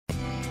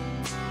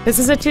This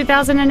is a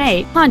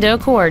 2008 Honda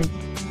Accord.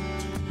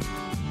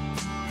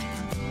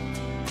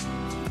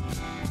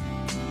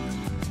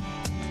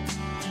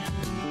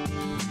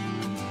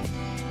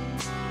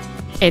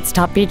 Its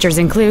top features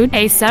include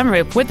a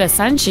sunroof with a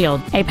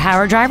sunshield, a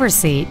power driver's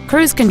seat,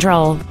 cruise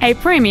control, a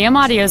premium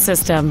audio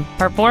system,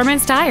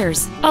 performance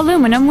tires,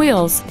 aluminum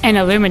wheels, an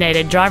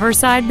illuminated driver's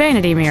side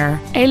vanity mirror,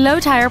 a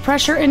low tire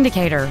pressure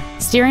indicator,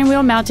 steering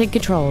wheel mounted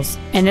controls,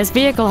 and this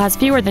vehicle has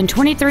fewer than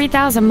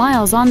 23,000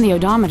 miles on the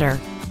odometer.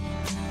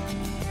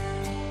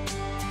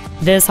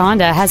 This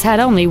Honda has had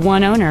only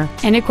one owner,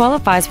 and it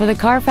qualifies for the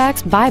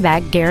Carfax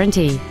buyback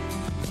guarantee.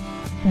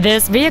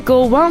 This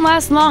vehicle won't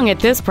last long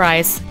at this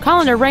price. Call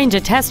and arrange a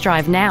test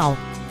drive now.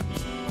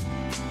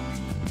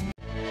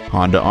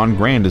 Honda on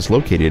Grand is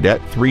located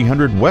at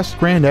 300 West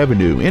Grand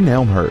Avenue in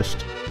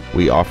Elmhurst.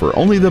 We offer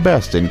only the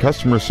best in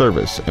customer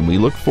service, and we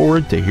look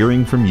forward to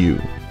hearing from you.